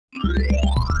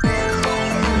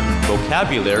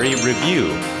Vocabulary Review.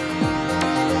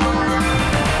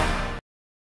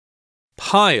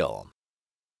 Pile.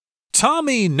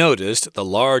 Tommy noticed the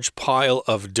large pile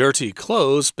of dirty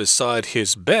clothes beside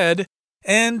his bed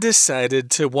and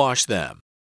decided to wash them.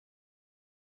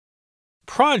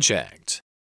 Project.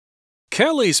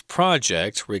 Kelly's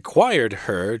project required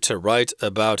her to write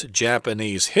about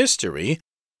Japanese history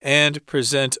and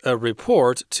present a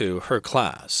report to her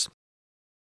class.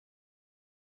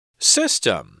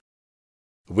 System.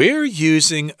 We're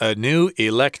using a new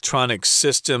electronic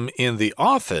system in the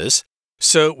office,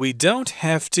 so we don't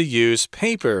have to use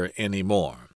paper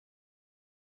anymore.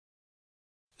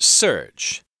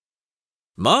 Search.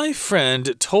 My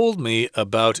friend told me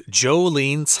about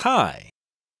Jolene Tsai.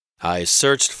 I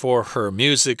searched for her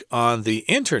music on the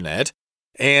internet,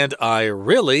 and I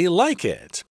really like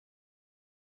it.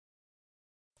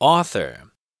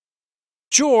 Author.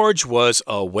 George was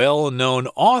a well-known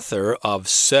author of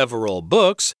several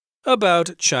books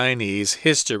about Chinese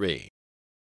history.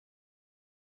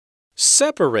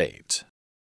 Separate.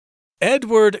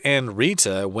 Edward and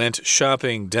Rita went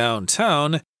shopping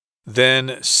downtown,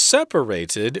 then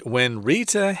separated when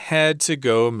Rita had to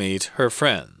go meet her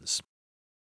friends.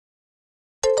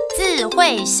 字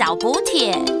汇小补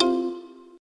帖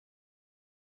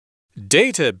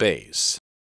Database.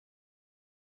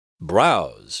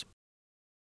 Browse.